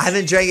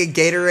haven't drank a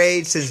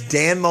Gatorade since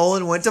Dan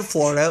Mullen went to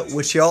Florida,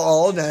 which y'all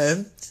all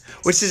know,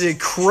 which is a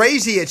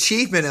crazy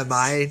achievement of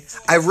mine.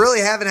 I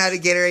really haven't had a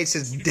Gatorade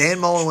since Dan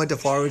Mullen went to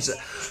Florida, which is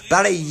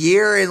about a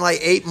year and like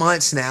 8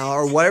 months now,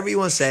 or whatever you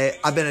want to say.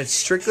 I've been a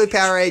strictly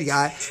Powerade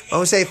guy. I'm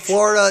going to say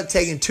Florida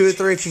taking 2 or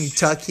 3 from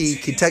Kentucky.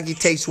 Kentucky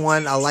takes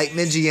 1. I like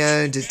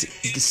Mingione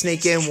to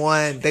sneak in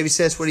 1. Baby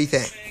sis, what do you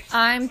think?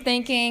 I'm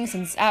thinking,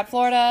 since at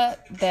Florida,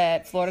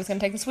 that Florida's going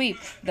to take the sweep.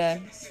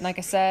 Like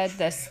I said,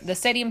 the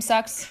stadium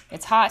sucks.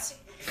 It's hot.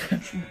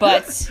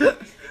 But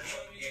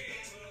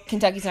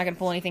Kentucky's not going to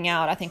pull anything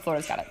out. I think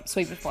Florida's got it.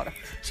 Sweep with Florida.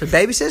 So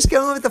baby sis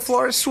going with the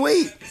Florida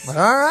sweep. All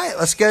right,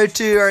 let's go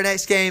to our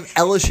next game,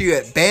 LSU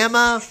at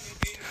Bama.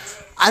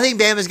 I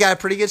think Bama's got a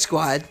pretty good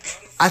squad.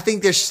 I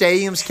think their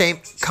stadiums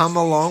come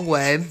a long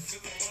way.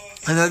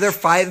 I know they're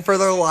fighting for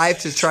their life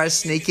to try to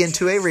sneak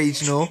into a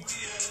regional.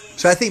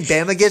 So I think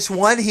Bama gets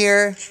one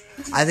here.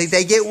 I think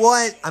they get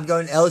one. I'm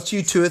going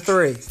LSU 2 or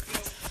 3.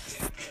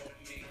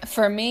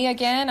 For me,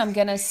 again, I'm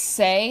going to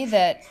say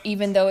that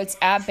even though it's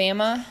at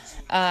Bama,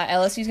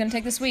 LSU's going to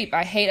take the sweep.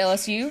 I hate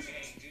LSU.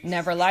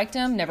 Never liked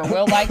them. Never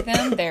will like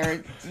them.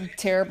 They're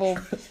terrible.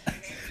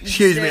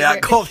 Excuse me, I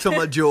coughed on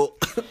my jewel.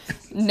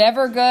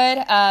 Never good.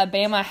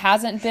 Bama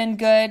hasn't been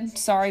good.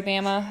 Sorry,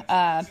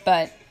 Bama.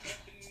 But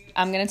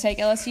I'm going to take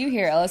LSU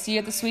here. LSU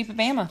at the sweep of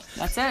Bama.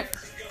 That's it.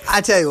 I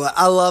tell you what,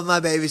 I love my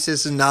baby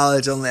sister's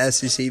knowledge on the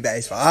SEC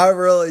baseball. I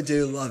really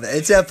do love it.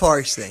 It's a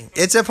Parks thing.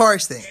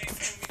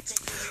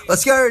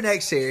 Let's go to our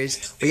next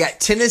series. We got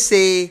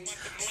Tennessee,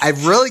 a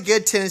really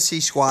good Tennessee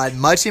squad,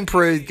 much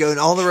improved, going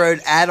on the road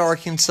at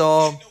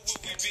Arkansas.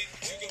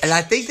 And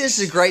I think this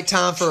is a great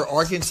time for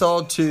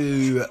Arkansas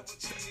to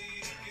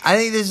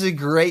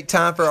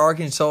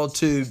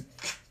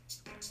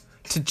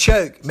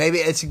choke. Maybe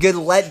it's a good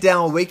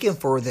letdown weekend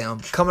for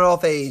them. Coming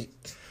off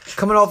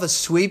a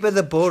sweep of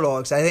the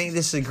Bulldogs, I think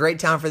this is a great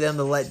time for them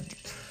to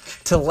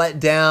let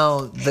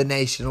down the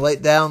nation,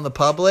 let down the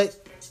public.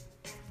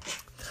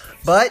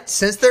 But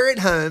since they're at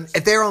home,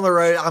 if they're on the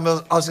road, I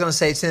was going to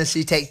say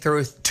Tennessee take 2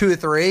 or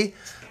 3.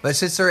 But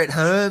since they're at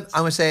home,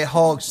 I'm going to say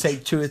Hogs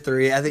take 2 or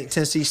 3. I think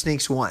Tennessee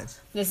sneaks 1.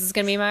 This is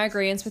going to be my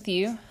agreement with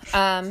you.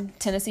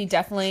 Tennessee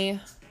definitely,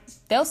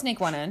 they'll sneak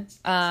 1 in.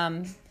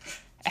 I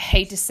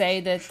hate to say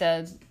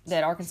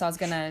that Arkansas is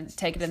going to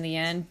take it in the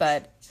end,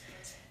 but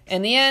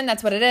in the end,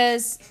 that's what it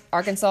is.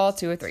 Arkansas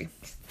 2 or 3.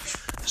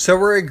 So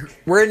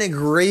we're in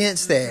agreement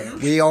there.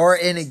 We are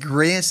in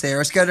agreement there.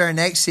 Let's go to our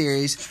next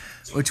series,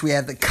 which we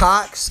have the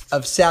Cox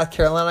of South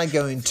Carolina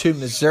going to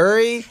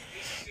Missouri.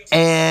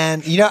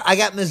 And, I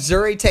got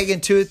Missouri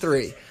taking 2 or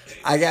 3.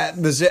 I got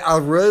Missouri. I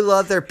really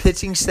love their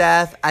pitching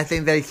staff. I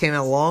think they came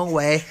a long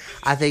way.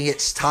 I think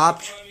it's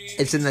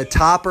in the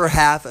topper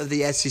half of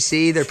the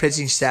SEC. Their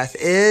pitching staff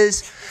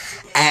is.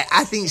 And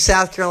I think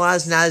South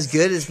Carolina's not as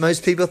good as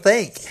most people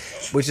think,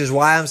 which is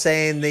why I'm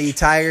saying the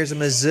Tigers of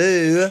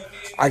Mizzou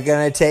are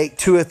going to take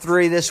 2 or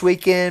 3 this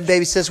weekend.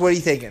 Baby sis, what are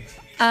you thinking?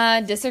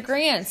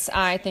 Disagreements.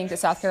 I think that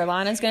South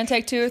Carolina is going to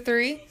take 2 or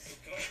 3.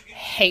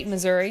 Hate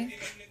Missouri.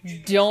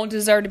 Don't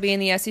deserve to be in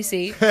the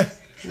SEC.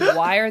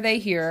 Why are they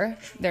here?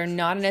 They're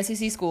not an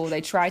SEC school.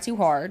 They try too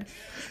hard.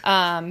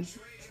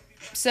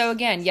 So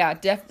again, yeah,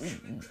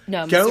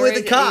 no. Go with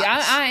the Cox.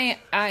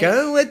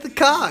 Go with the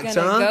Cox,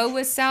 Go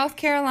with South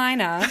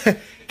Carolina.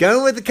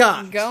 Going with the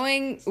Cox.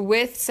 Going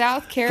with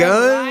South Carolina.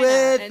 Going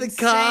with the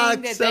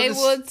Cox. That they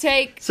will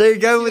take. So you're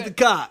going with the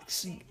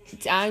Cox.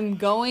 I'm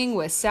going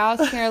with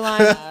South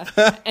Carolina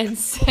and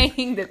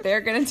saying that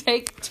they're going to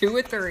take 2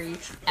 or 3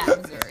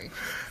 at Missouri.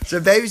 So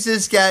baby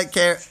sis got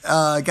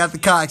the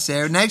Cox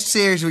there. Next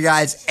series we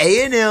got is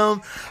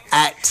A&M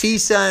at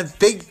T-Sun.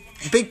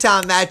 Big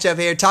time matchup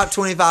here. Top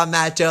 25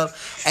 matchup.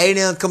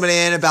 A&M coming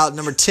in about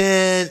number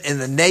 10 in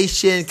the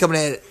nation.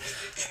 Coming in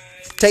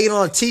taking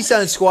on a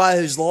T-Sun squad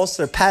who's lost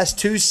their past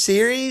 2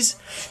 series.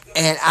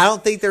 And I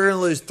don't think they're going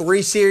to lose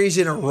 3 series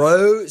in a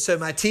row. So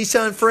my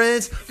T-Sun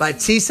friends, my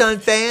T-Sun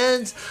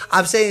fans,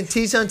 I'm saying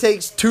T-Sun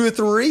takes 2 or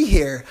 3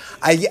 here.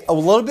 I get a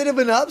little bit of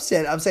an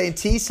upset. I'm saying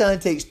T-Sun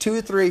takes 2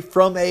 or 3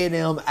 from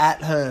A&M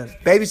at home.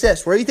 Baby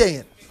sis, what are you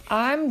thinking?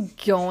 I'm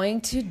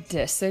going to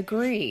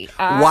disagree.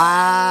 Wow.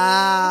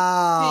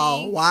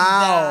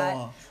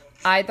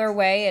 Either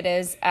way, it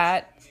is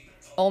at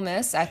Ole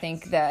Miss. I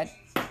think that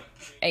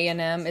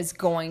A&M is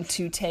going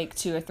to take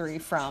 2 or 3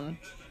 from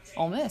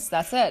Ole Miss.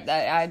 That's it.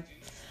 I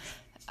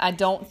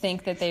don't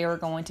think that they are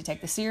going to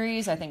take the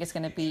series. I think it's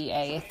going to be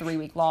a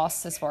 3-week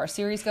loss as far as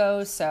series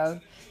goes. So,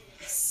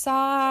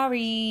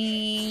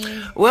 sorry.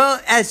 Well,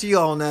 as you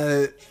all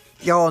know,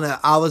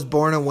 I was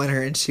born a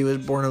winner and she was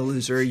born a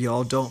loser.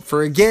 Y'all don't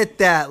forget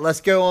that.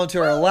 Let's go on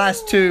to our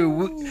last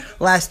two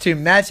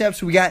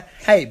matchups. We got,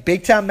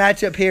 big time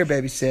matchup here,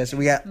 baby sis.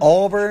 We got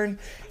Auburn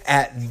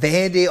at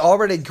Vandy.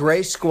 Auburn, a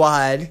great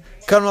squad.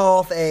 Coming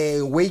off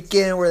a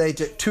weekend where they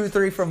took 2 or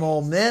 3 from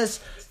Ole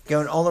Miss.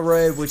 Going on the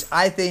road, which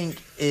I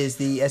think is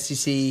the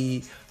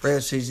SEC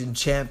regular season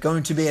champ.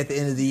 Going to be at the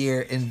end of the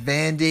year in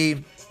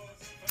Vandy.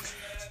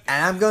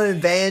 And I'm going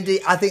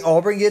Vandy. I think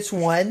Auburn gets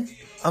 1.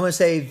 I'm going to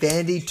say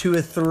Vandy 2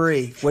 or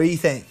 3. What do you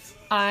think?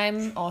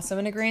 I'm also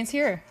in agreement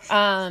here.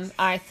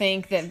 I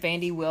think that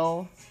Vandy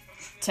will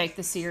take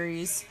the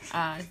series.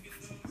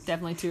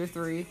 Definitely 2 or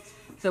 3.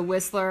 The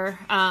Whistler.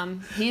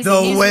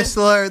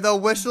 The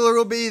Whistler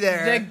will be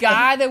there. The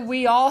guy that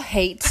we all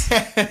hate.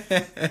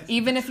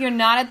 Even if you're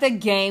not at the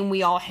game,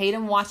 we all hate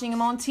him watching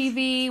him on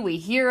TV. We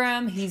hear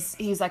him.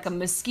 He's like a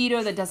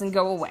mosquito that doesn't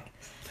go away.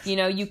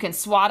 You can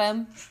swat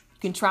him. You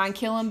can try and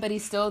kill him, but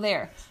he's still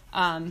there.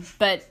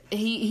 But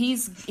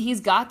he's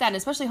got that, and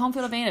especially home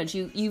field advantage.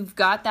 You've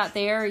got that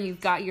there.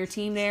 You've got your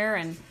team there,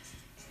 and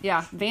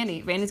yeah,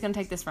 Vandy's going to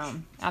take this from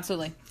him.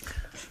 Absolutely.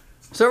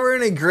 So we're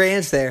in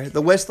agreement there.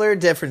 The Whistler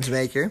difference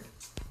maker.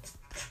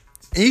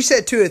 And you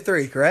said 2 or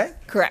 3,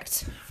 correct?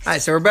 Correct. All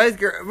right, so we're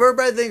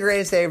both in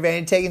Grand State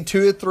advantage, taking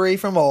 2 or 3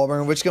 from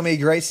Auburn, which is going to be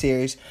a great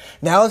series.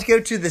 Now let's go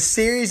to the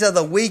series of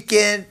the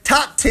weekend,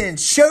 top 10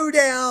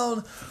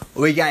 showdown.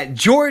 We got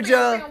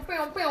Georgia.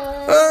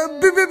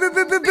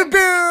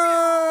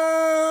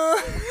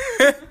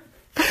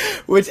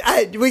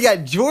 We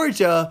got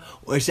Georgia,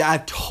 which I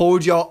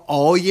told y'all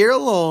all year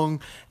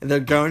long, they're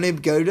going to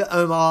go to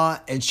Omaha,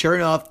 and sure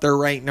enough, they're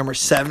ranked number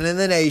 7 in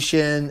the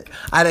nation.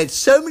 I had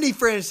so many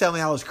friends tell me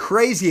I was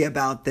crazy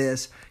about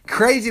this,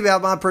 crazy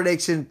about my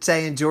prediction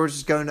saying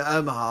Georgia's going to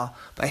Omaha,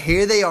 but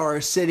here they are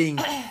sitting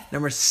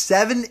number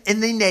 7 in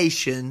the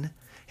nation.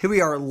 Here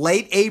we are,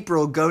 late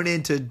April, going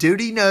into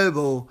Duty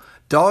Noble,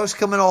 Dogs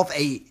coming off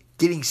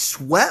getting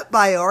swept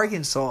by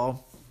Arkansas,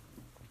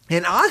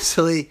 and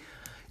honestly,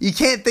 you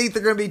can't think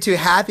they're going to be too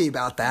happy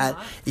about that.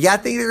 You got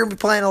to think they're going to be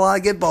playing a lot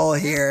of good ball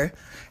here.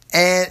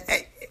 And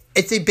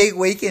it's a big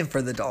weekend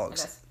for the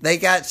Dogs. They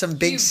got some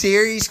big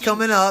series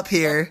coming up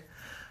here.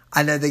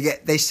 I know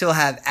they still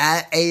have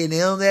at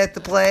A&M they have to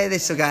play. They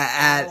still got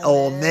at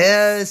Ole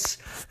Miss.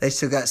 They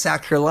still got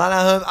South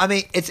Carolina home. I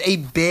mean, it's a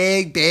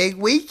big, big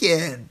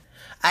weekend.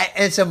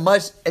 It's a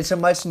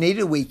much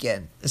needed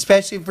weekend,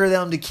 especially for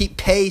them to keep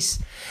pace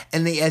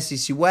in the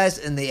SEC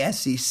West and the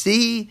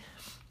SEC.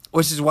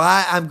 Which is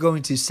why I'm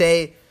going to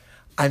say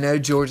I know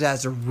Georgia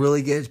has a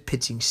really good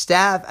pitching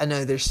staff. I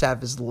know their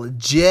staff is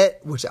legit,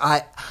 which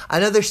I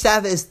know their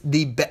staff is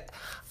the best.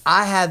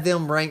 I have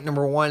them ranked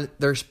number 1.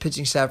 Their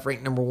pitching staff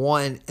ranked number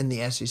 1 in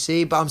the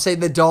SEC. But I'm saying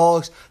the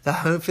Dogs, the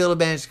home field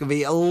advantage is going to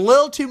be a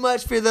little too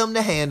much for them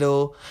to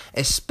handle,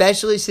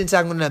 especially since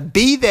I'm going to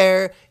be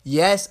there.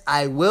 Yes,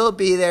 I will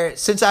be there.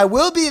 Since I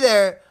will be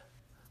there,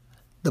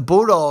 the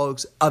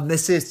Bulldogs of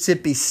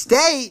Mississippi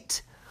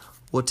State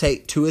will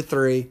take 2 or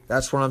 3.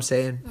 That's what I'm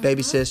saying. Mm-hmm.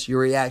 Baby sis, your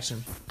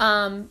reaction.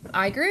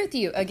 I agree with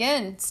you.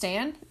 Again,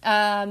 Stan,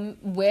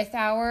 with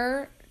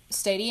our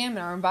stadium and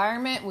our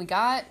environment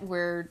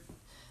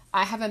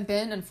I haven't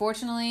been,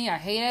 unfortunately. I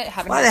hate it.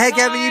 Why the heck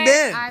haven't you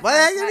been?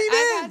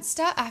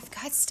 I've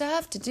got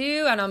stuff to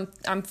do, and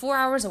I'm 4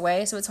 hours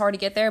away, so it's hard to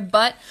get there.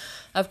 But,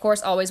 of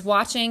course, always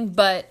watching.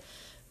 But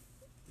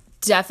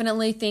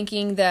definitely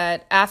thinking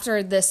that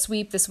after this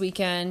sweep this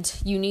weekend,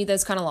 you need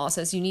those kind of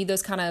losses. You need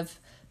those kind of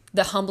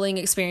the humbling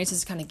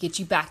experiences to kind of get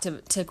you back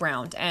to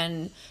ground.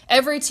 And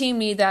every team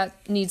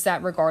needs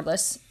that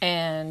regardless.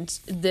 And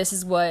this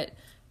is what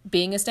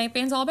being a State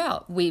fan is all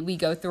about. We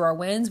go through our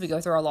wins, we go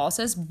through our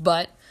losses,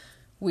 but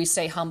we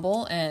stay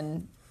humble.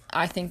 And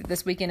I think that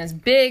this weekend is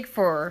big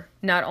for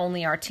not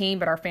only our team,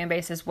 but our fan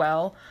base as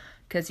well,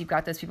 because you've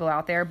got those people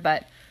out there.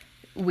 But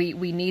we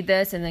need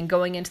this. And then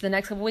going into the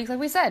next couple weeks, like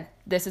we said,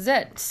 this is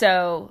it.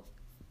 So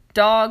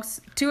Dogs,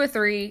 2 or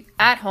 3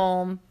 at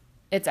home,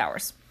 it's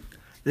ours.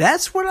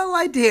 That's what I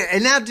like to hear.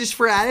 And now, just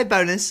for added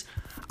bonus,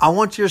 I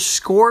want your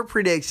score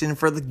prediction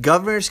for the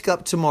Governor's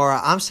Cup tomorrow.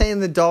 I'm saying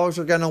the Dogs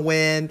are going to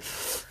win.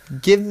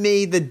 Give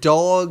me the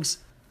Dogs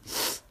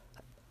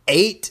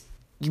 8.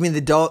 Give me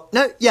the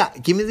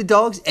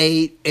Dogs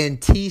 8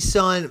 and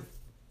T-Sun.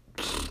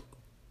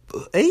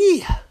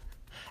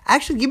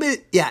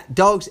 Actually,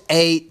 Dogs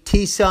 8,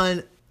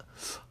 T-Sun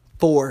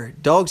 4.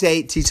 Dogs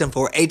 8, T-Sun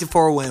 4.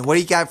 8-4 win. What do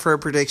you got for a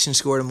prediction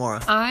score tomorrow?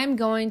 I'm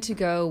going to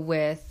go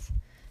with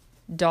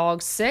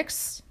Dogs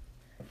 6,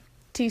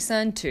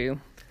 T-Sun 2.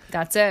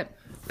 That's it.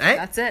 Right?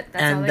 That's it.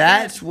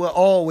 That's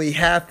all we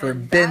have for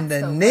Bend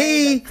the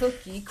Knee.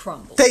 Cookie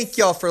crumbles. Thank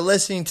y'all for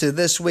listening to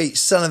this week's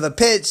Son of a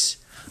Pitch.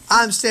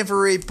 I'm Stanford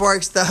Reed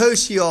Parks, the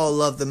host you all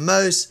love the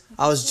most.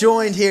 I was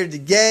joined here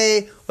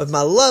today with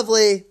my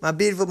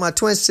beautiful, my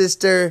twin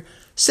sister,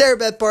 Sarah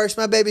Beth Parks,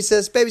 my baby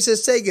sis. Baby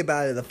sis, say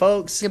goodbye to the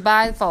folks.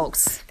 Goodbye,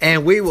 folks.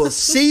 And we will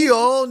see you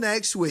all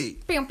next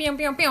week. Pew, pew,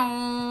 pew, pew.